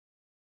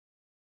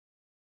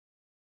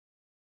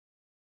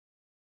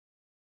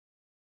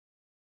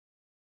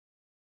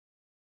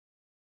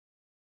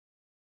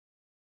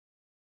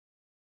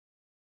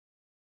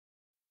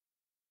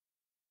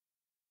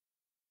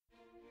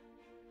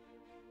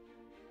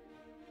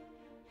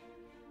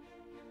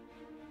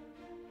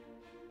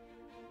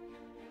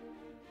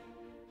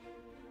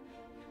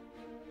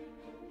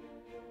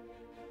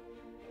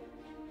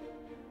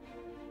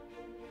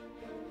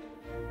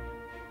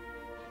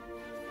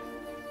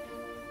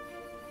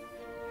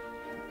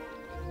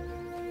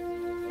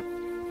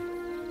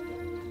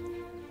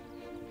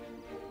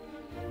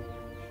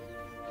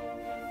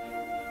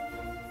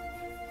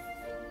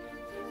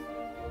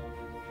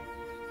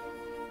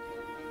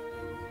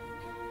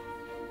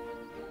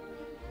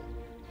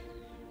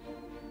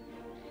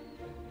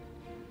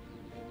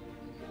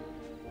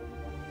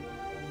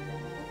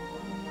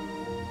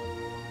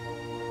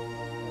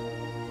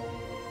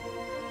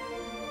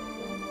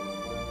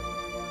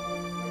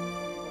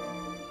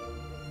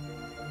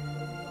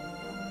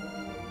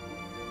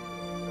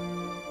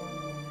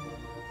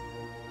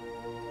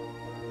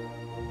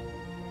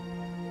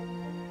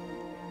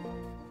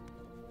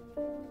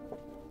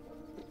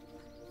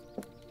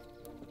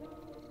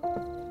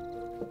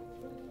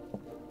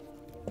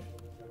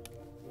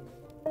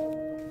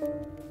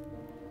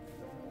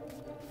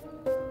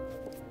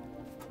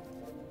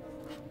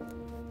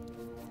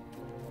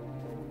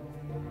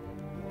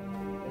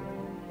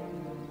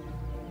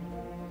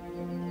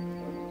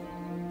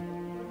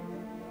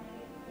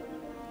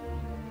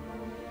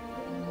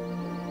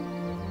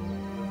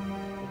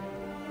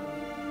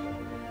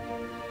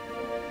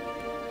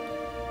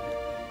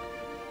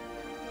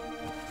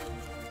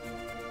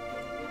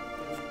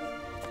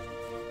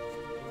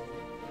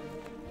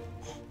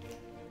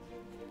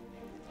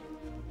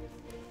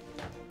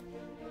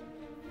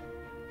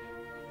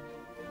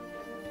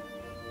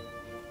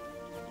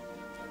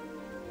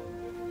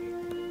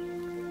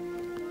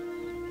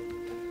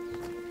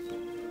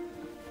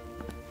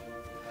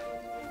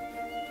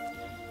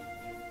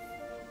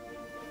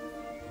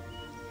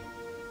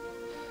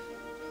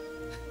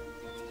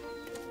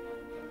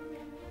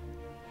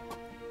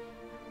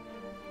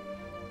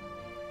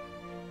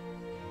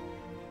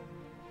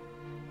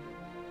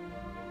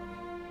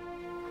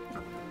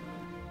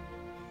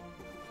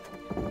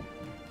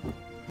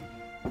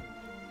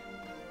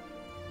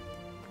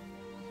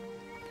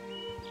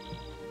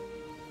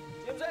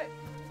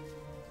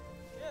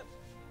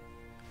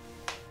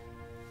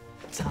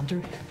It's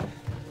Andrew.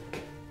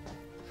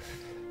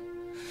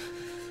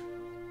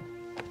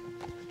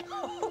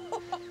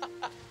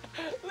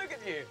 Look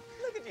at you.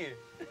 Look at you.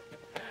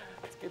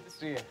 It's good to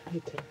see you. You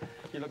too.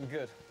 You're looking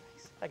good.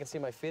 I can see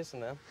my face in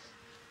them.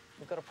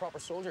 We've got a proper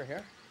soldier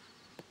here.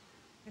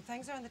 Your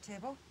things are on the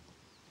table.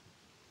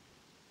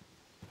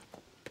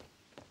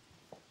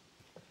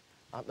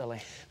 Aunt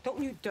Lily.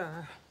 Don't you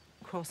dare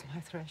cross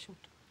my threshold.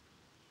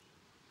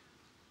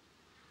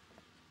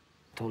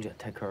 I told you I'd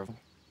take care of him.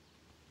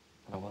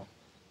 And I will.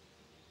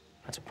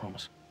 That's a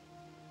promise.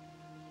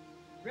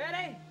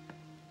 Ready?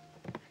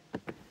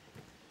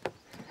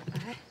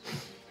 Aye.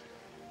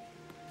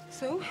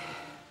 So?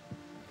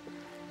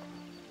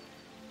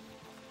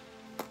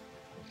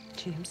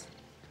 James.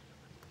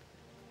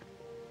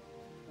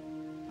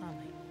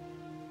 Ollie.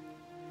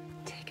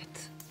 Take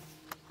it.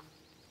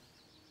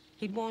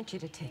 He'd want you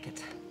to take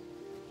it.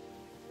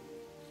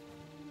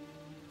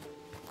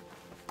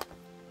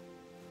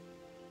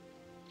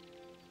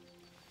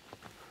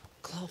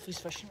 Clawfie's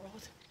fishing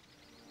rod.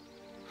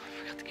 I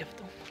forgot to give it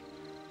to him.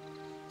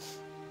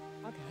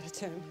 I'll get it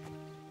to him.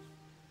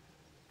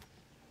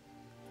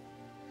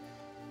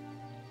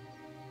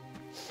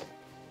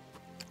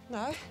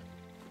 No.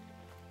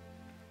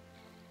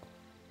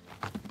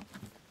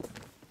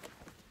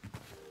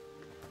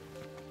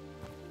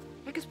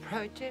 Make us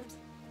proud, James.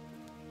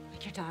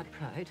 Make your dad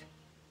proud.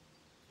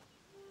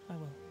 I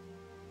will.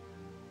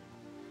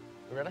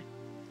 You ready?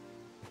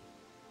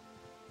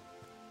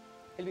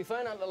 He'll be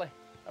fine, Aunt Lily.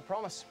 I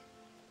promise.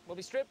 We'll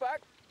be straight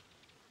back.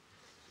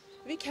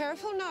 Be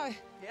careful now.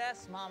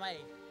 Yes, Mommy.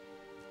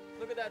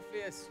 Look at that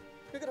face.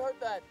 Who could hurt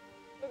that?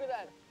 Look at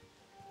that.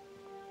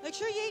 Make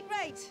sure you eat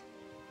right.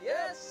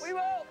 Yes, we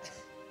will.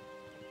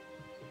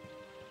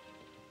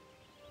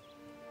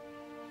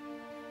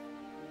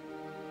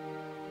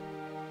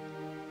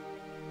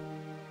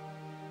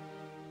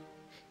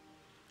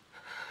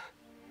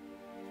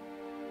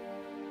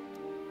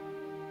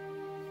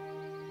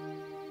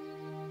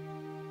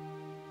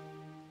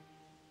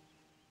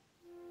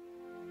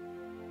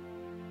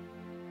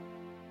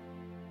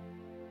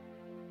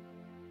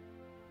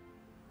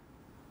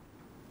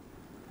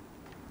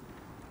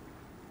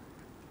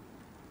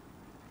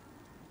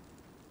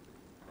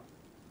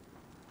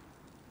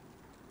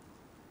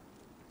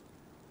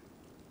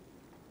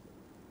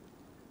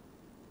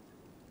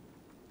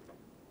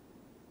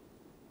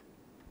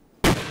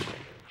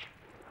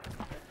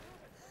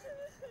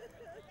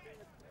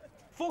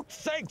 Fuck's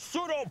sake,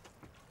 shut up!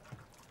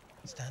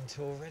 It's down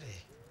to already.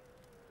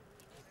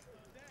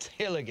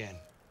 Till again.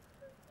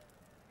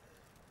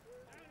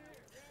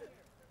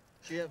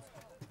 James.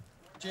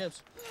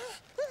 James.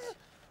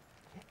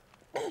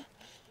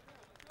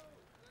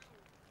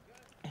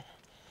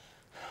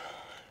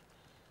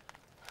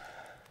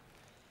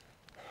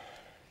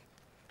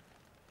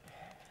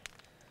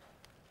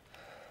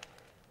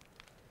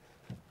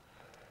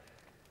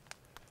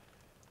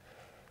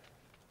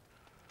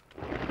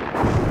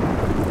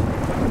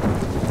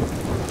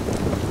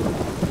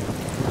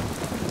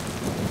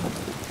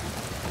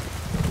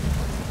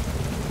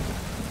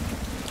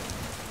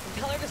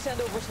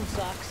 for some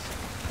socks.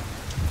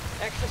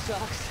 Extra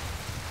socks.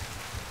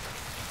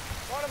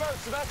 What about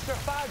some extra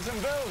fags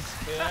and booze?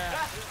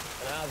 Yeah.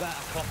 And how about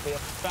a copy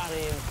of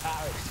Fanny in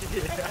Paris?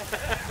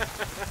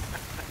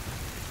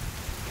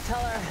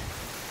 Tell her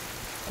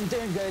I'm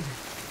doing good.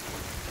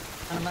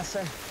 And I miss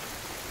her.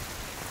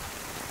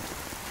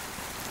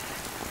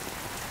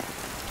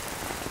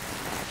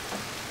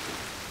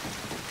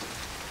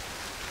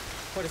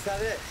 What, is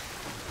that it?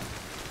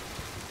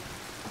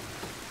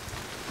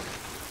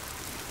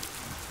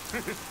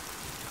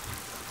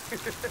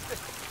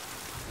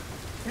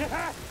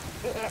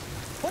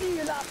 What are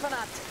you laughing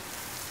at?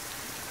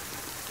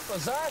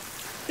 What's that?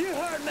 You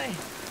heard me.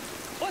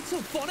 What's so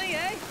funny,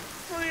 eh?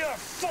 None of your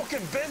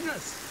fucking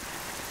business.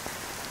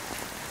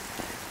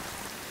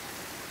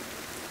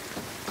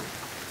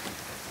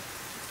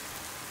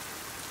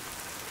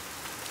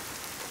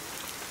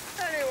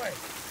 Anyway,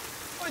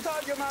 I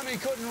thought your mammy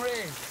couldn't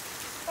read.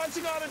 What's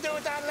she got to do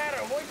with that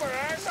letter? Wipe her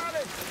arse on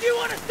it? You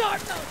want to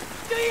start now,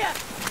 do you?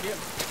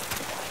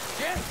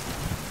 Yes.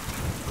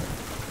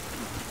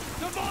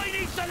 The boy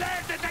needs to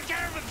learn to take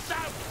care of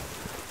himself.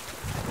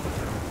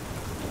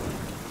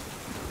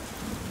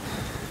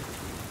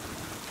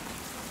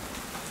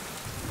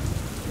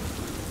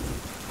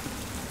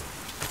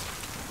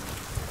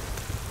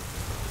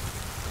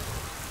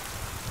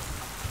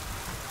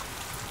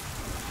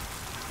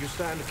 You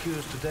stand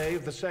accused today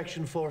of the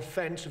Section 4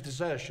 offence of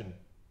desertion.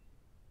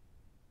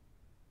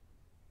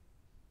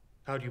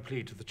 How do you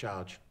plead to the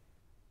charge?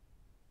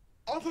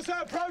 Officer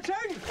approaching!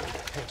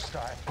 Pigsty.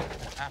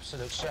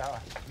 Absolute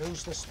shower.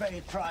 Lose the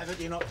spade, Private.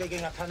 You're not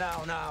digging a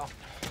canal now.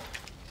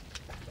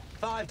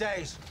 5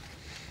 days.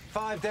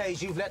 5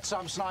 days you've let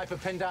some sniper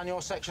pin down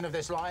your section of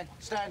this line.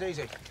 Stand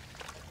easy.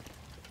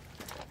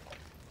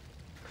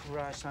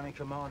 Christ, I'm in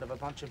command of a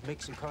bunch of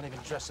micks who can't even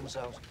dress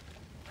themselves.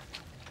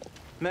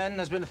 Men,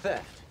 there's been a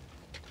theft.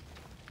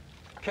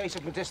 A case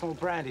of medicinal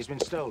brandy's been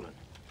stolen.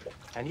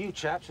 And you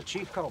chaps are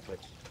chief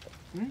culprits.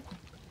 Hmm?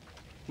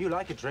 You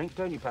like a drink,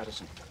 don't you,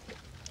 Patterson?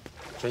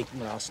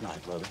 Drinking last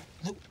night, brother.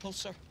 No,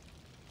 sir.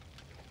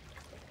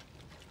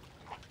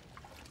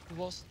 It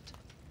wasn't.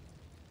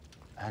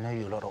 I know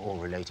you lot are all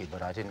related,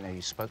 but I didn't know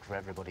you spoke for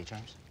everybody,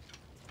 James.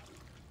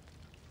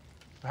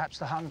 Perhaps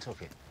the Hun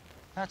took it.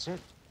 That's it.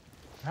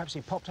 Perhaps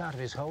he popped out of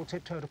his hole,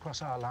 tiptoed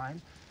across our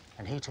line,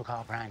 and he took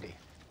our brandy.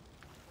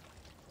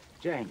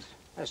 James,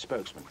 as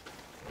spokesman,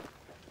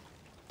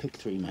 pick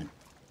 3 men.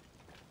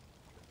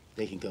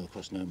 They can go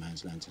across no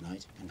man's land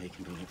tonight, and they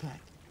can bring it back.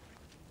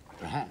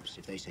 Perhaps,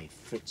 if they say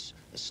Fritz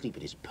asleep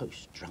at his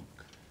post, drunk,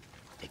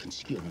 they can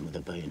skewer him with a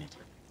bayonet.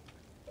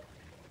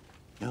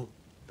 No?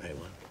 Very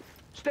well.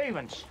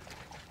 Stevens,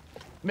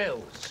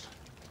 Mills,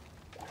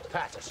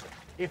 Patterson.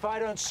 If I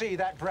don't see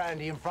that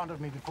brandy in front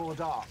of me before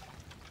dark,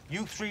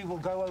 you 3 will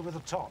go over the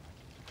top,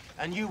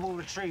 and you will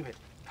retrieve it.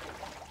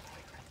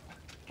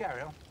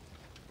 Carry on.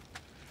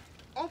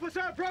 Officer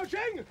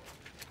approaching!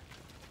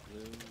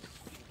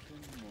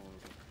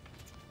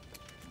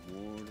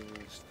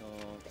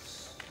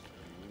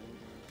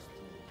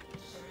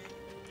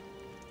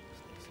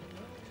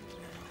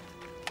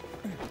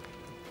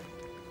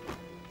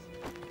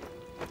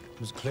 It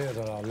was clear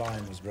that our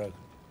line was broken.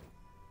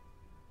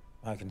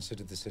 I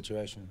considered the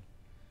situation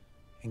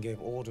and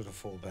gave order to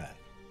fall back.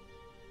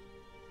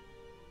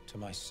 To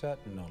my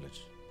certain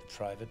knowledge, the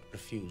private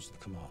refused the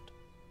command.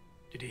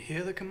 Did he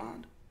hear the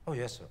command? Oh,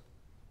 yes, sir.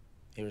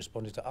 He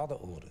responded to other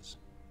orders,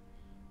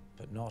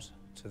 but not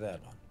to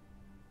that one.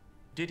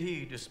 Did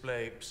he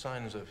display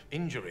signs of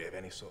injury of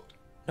any sort?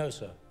 No,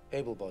 sir.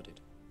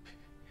 Able-bodied.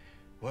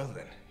 Well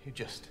then, he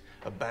just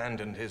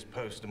abandoned his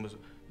post and was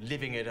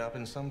living it up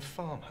in some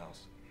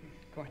farmhouse.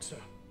 Quite so.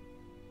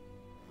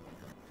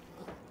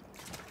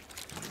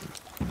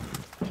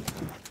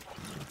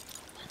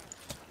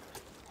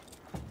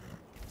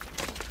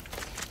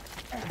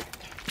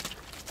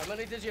 How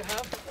many did you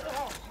have?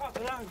 Oh, I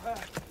don't know.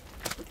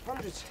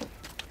 Hundreds.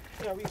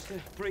 You know, we used to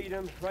breed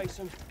them, race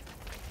them.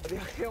 But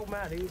the old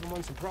man, he even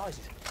won some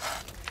prizes.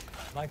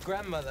 My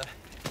grandmother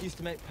used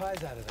to make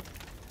pies out of them,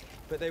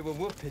 but they were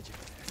wood pigeons.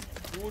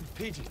 Wood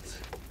pigeons?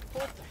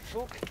 What the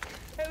fuck?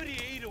 How do you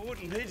eat a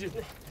wooden pigeon?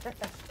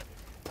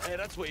 Hey,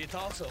 that's why you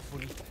talk so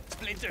funny.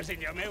 Splinters in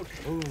your mouth.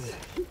 Ooh.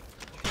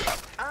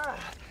 Ah!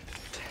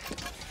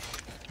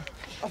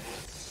 Oh,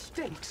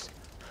 stinks.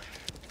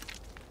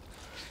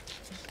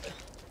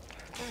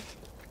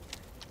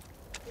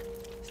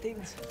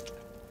 Stevens.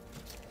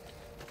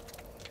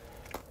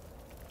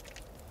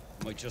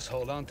 Might just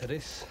hold on to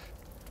this.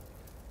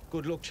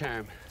 Good luck,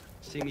 Charm.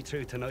 See me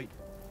through tonight.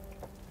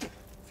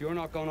 If you're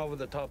not going over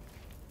the top,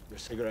 your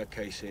cigarette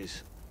case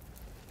is.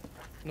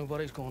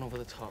 Nobody's going over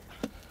the top.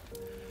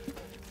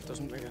 It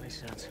doesn't make any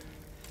sense.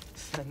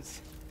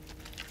 Sense?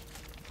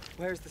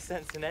 Where's the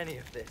sense in any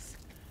of this?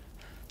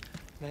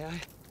 May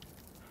I?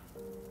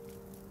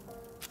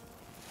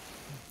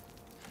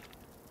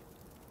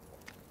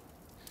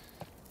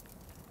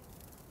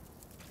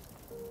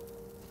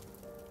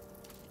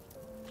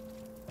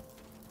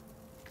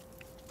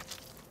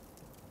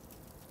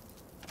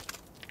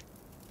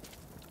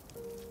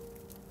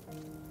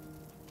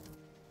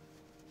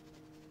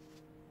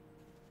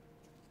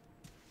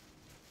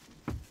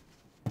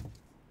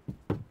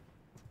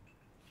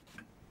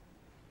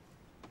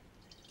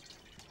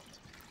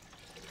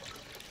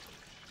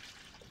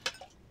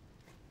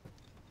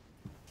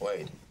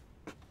 Wade.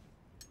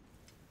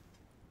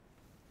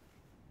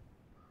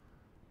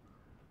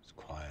 It's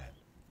quiet.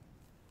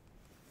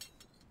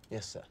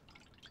 Yes, sir.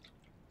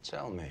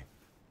 Tell me,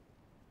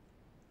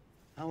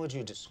 how would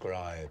you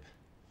describe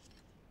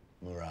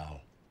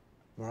morale?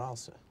 Morale,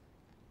 sir?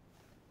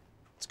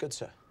 It's good,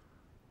 sir.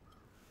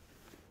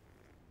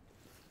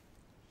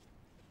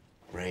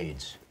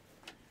 Raids.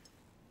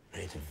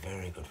 Raids are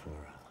very good for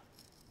morale.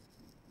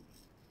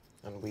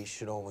 And we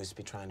should always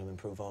be trying to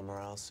improve our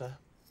morale, sir.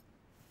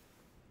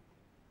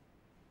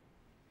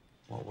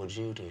 What would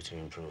you do to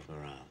improve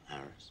morale,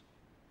 Harris?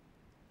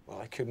 Well,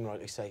 I couldn't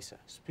rightly say, sir.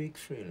 Speak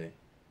freely.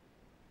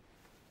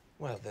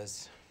 Well,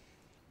 there's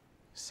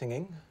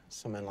singing.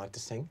 Some men like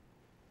to sing.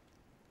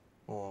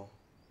 Or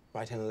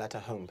writing a letter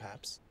home,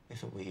 perhaps.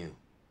 If it were you.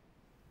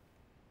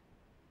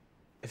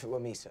 If it were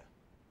me, sir.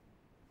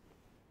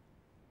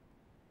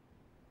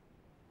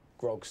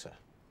 Grog, sir.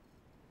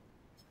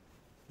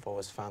 I've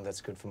always found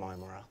that's good for my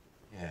morale.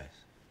 Yes.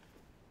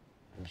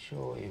 I'm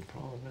sure you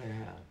probably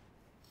have.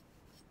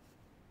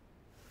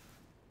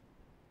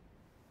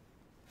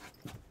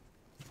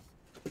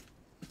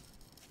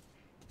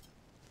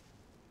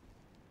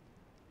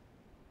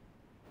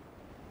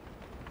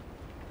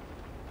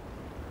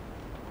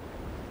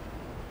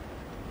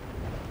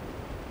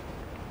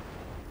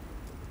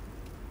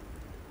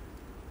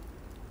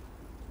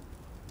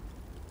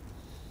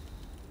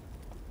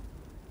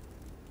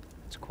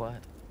 It's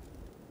quiet.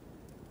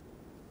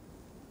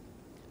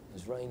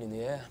 There's rain in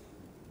the air.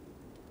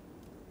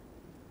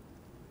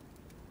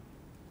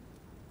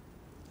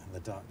 And the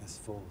darkness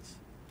falls.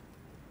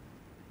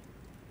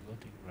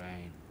 Bloody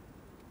rain.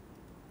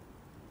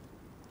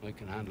 I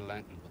can handle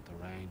anything but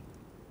the rain.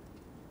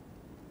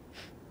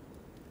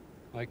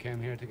 I came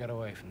here to get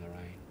away from the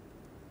rain.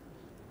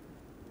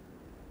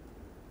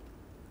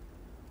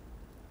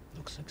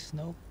 Looks like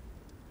snow.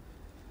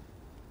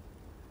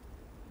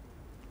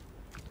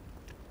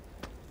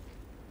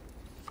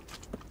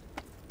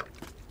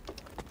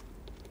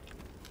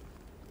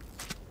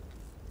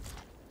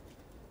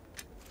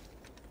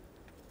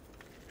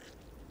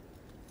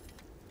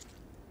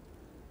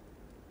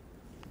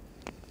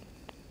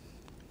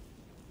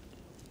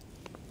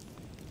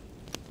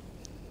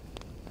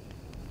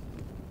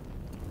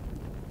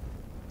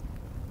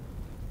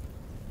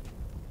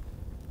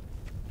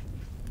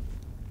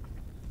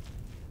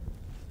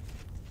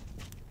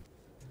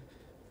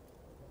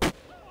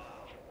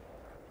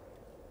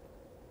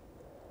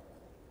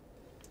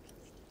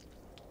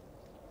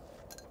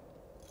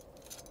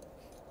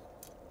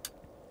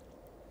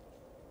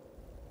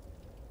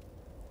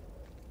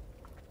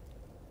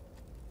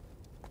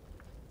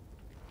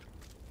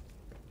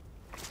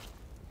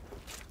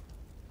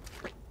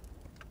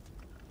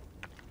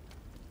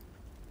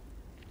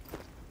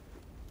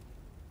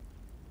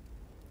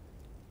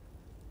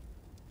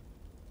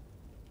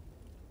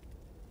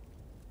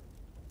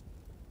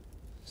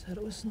 Said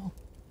it was snow.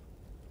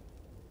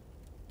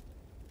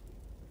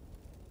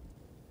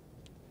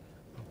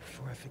 Oh,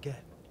 before I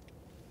forget,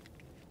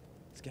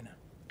 Skinner.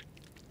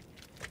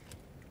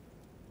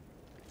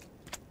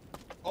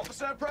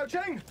 Officer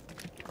approaching!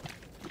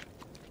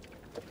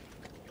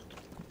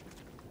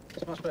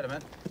 It's much better,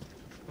 man.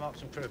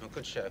 Mark's improvement,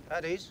 good show.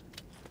 At ease?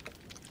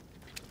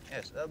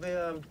 Yes,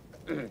 there'll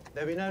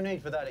be no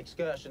need for that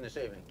excursion this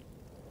evening.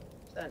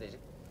 Stand easy.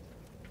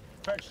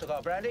 French took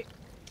our brandy.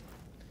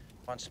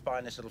 One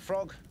spineless little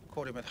frog,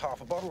 caught him with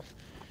half a bottle,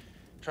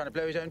 trying to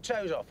blow his own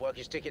toes off, work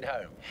his ticket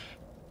home.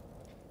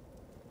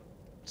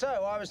 So,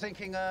 I was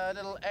thinking a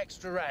little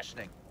extra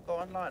rationing. Go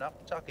on, line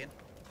up, tuck in.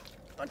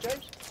 Come on,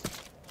 James.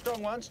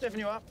 Strong one, stiffen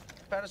you up.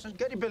 Patterson,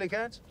 get your billy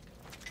cans.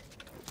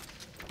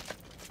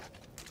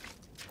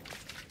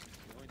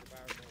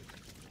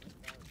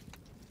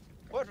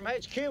 Word from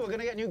HQ, we're going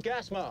to get new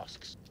gas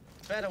masks.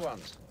 Better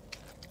ones.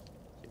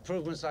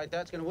 Improvements like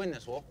that's going to win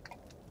this war.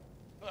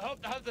 I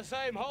hope to have the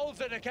same holes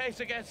in case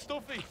it gets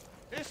stuffy.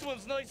 This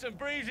one's nice and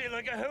breezy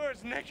like a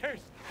whore's knickers.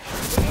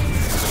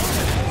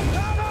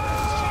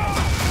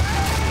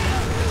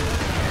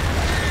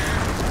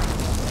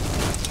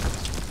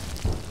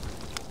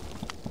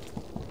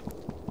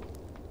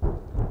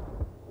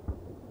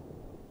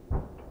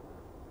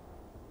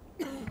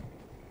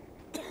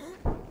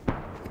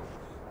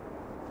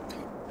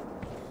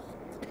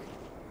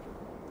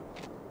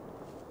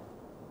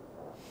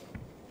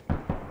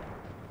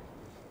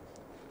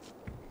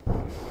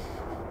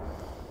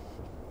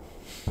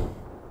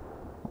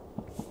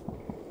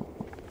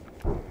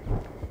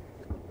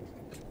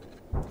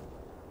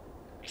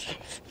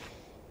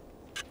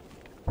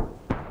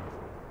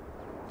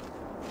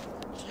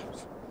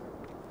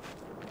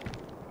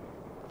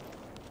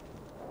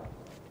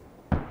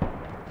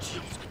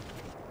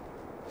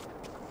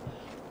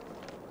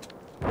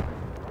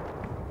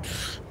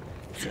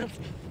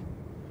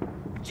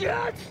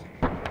 James!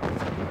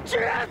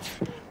 James!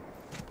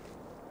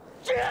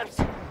 James!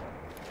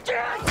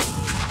 James!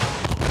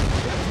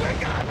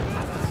 Wake up!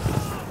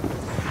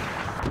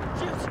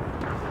 James!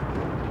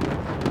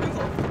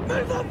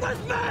 Move up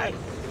with me!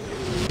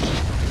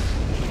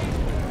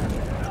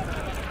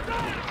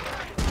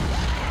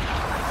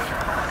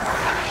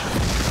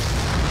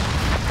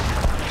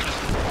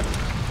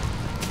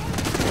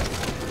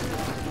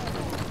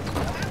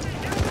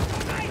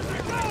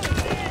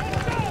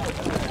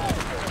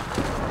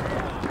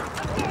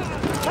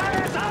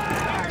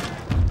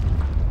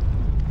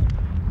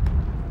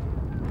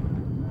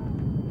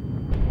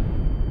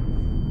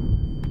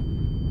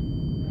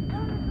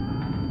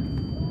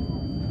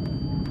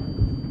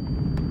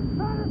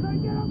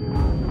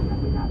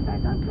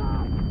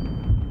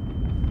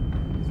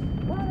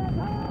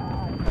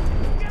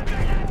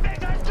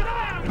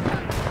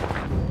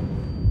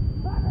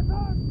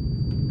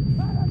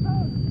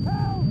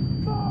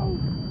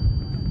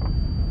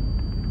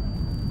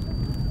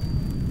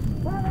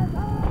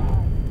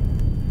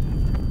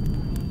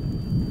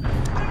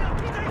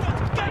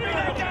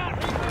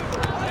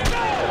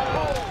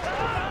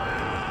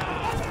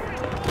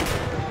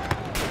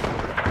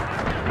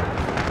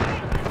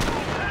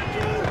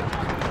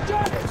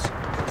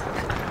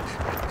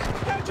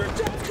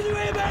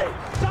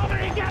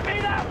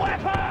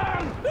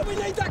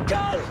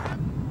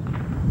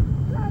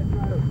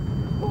 Andrew!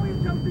 Pull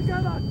yourself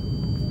together!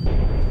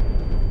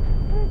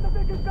 He's the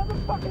biggest gun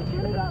that's fucking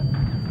killing us!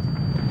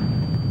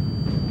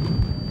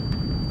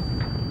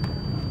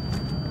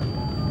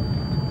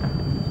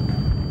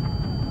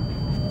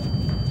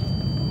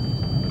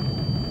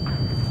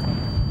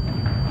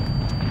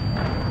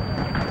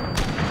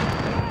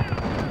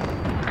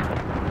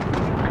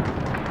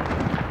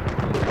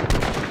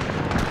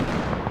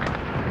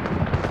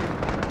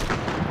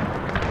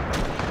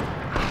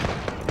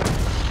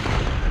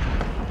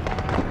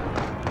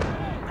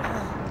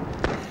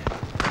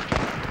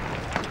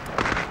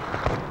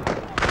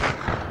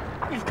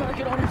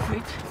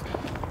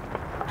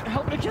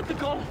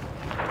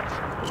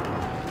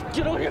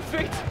 Get on your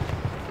feet!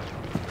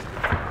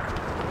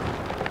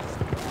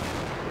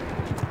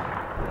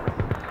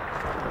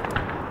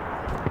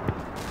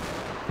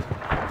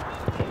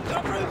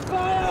 Open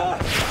fire!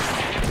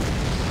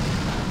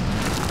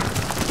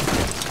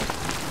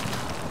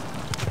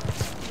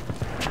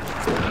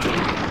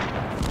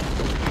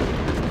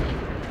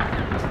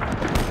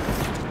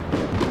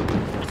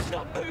 It's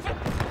not moving!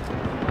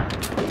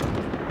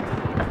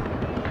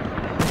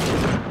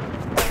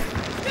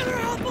 Skinner,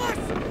 help us!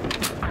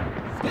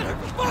 Skinner,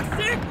 for fuck's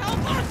sake,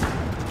 help us!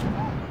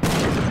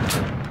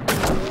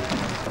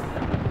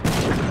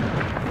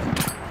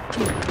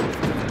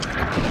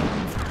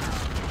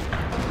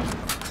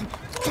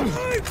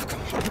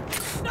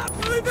 Stop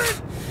moving!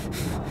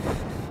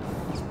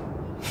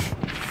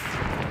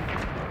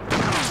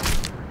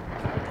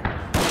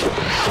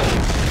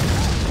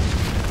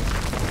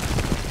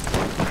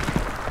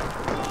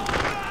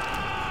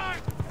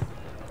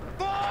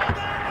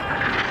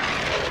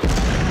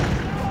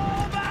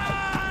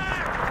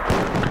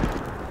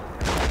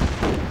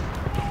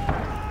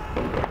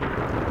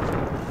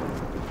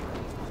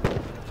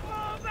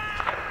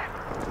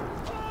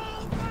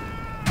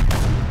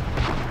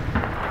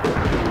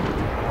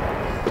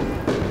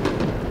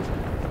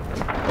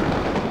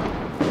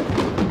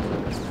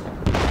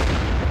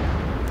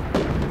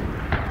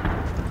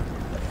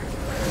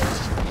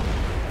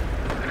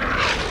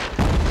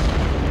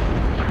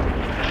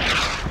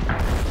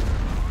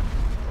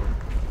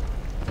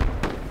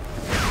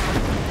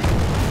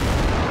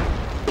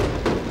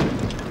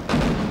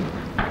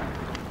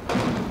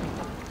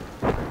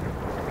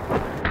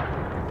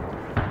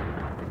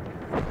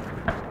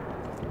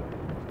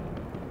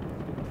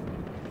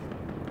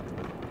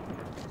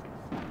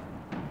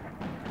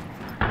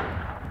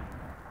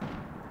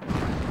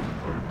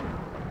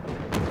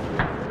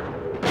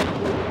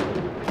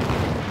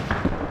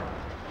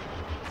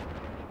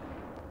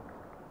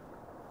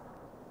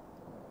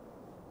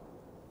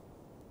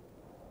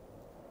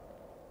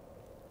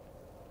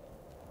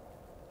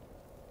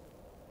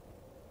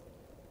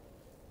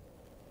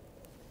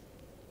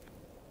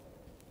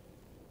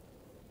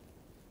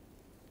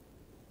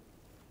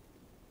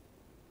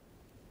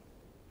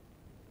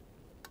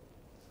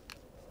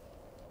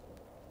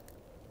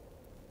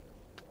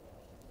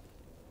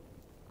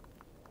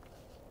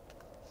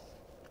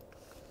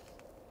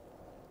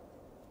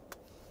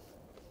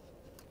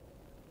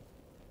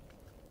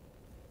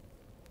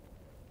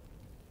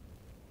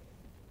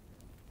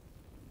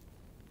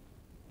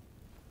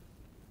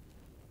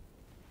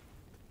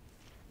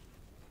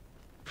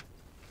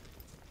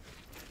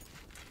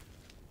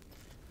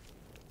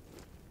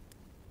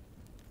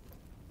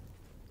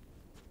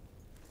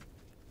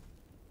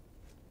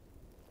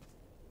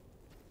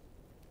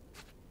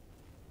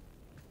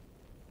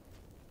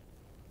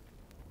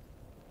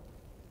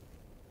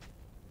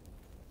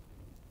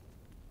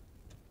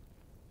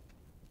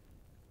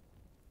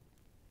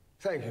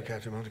 Thank you,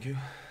 Captain Montague.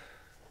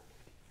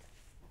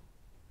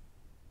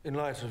 In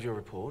light of your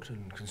report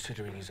and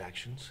considering his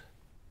actions,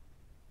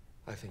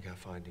 I think our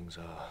findings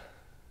are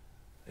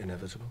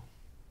inevitable.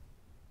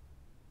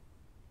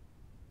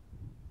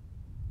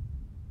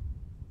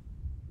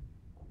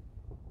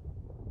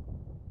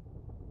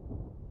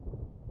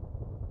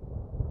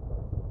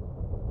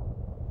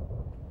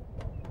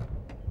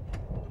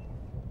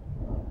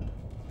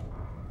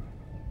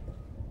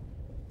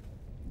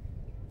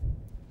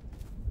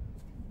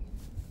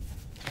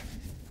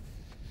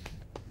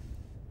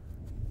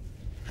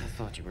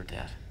 I thought you were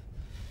dead.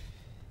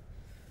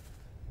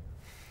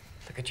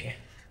 Look at you.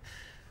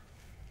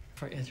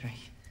 43.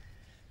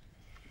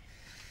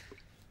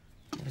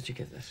 Where did you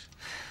get this?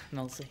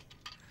 Melcy.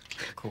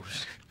 Of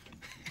course.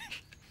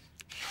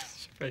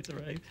 Surprise,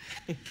 right.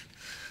 This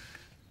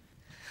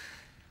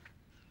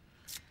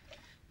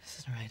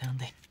isn't right,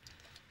 Andy.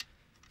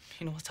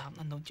 You know what's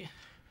happening, don't you?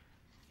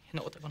 You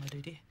know what they're gonna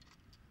do to you.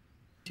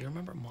 Do you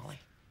remember Molly?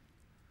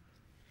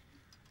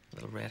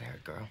 Little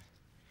red-haired girl.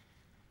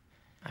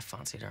 I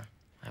fancied her.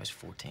 I was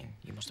 14.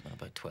 You must have been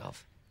about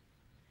 12.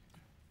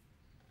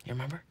 You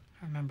remember?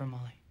 I remember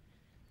Molly.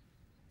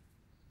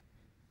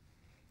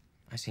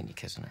 I seen you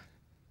kissing her.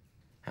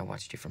 I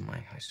watched you from my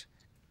house.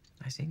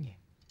 I seen you.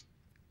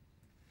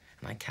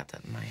 And I kept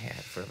that in my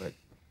head for about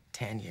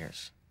 10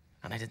 years.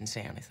 And I didn't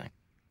say anything.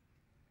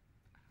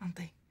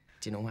 Auntie.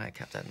 Do you know why I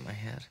kept that in my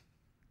head?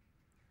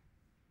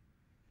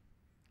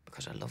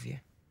 because I love you.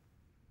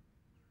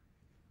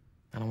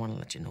 And I want to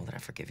let you know that I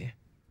forgive you.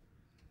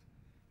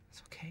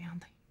 It's okay,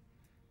 Andy.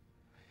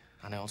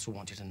 And I also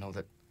want you to know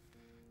that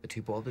the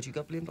 2 bulbs that you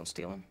got blamed on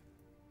stealing,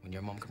 when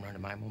your mum came round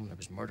to my mum, there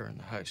was murder in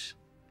the house.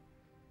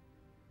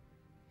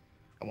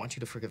 I want you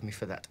to forgive me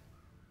for that.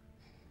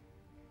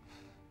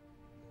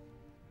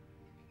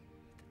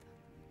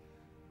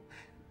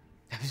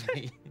 That was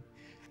me.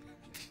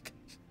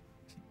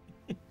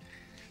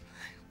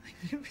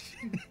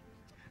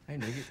 I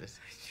knew you did.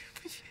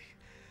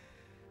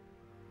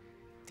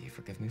 Do you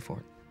forgive me for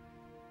it?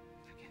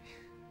 Forgive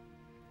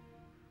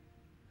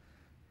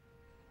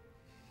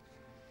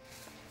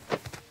you.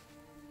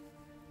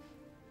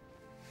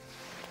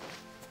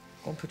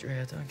 Go and put your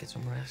head down, get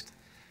some rest.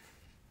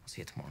 I'll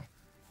see you tomorrow.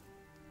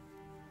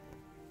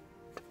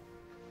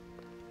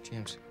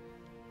 James.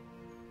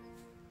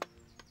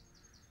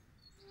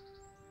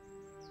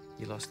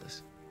 You lost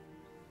this.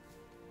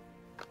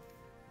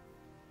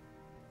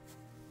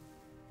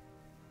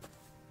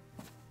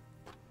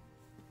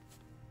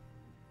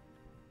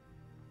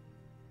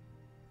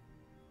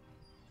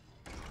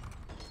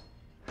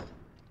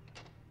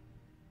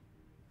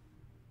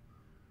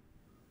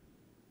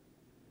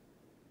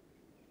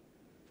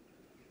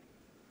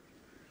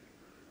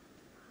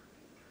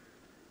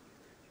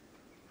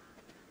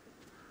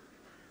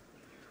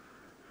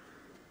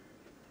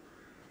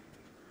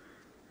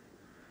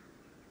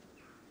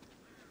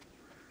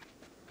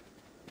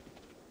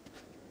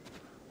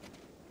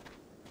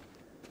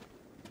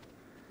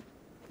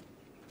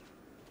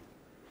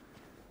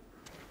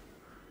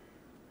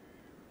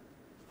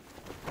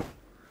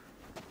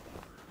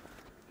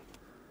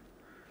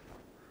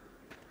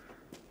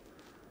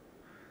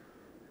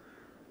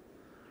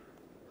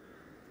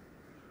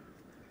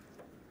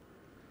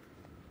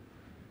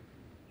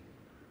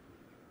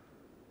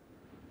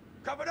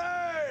 Company!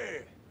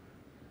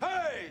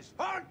 Haze!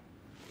 Hunt!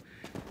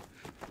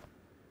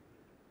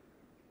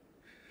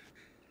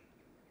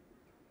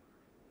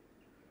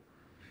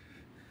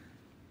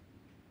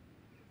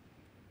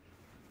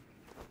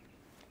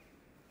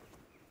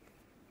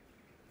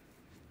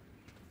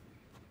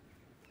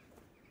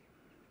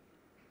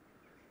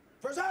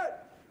 Present!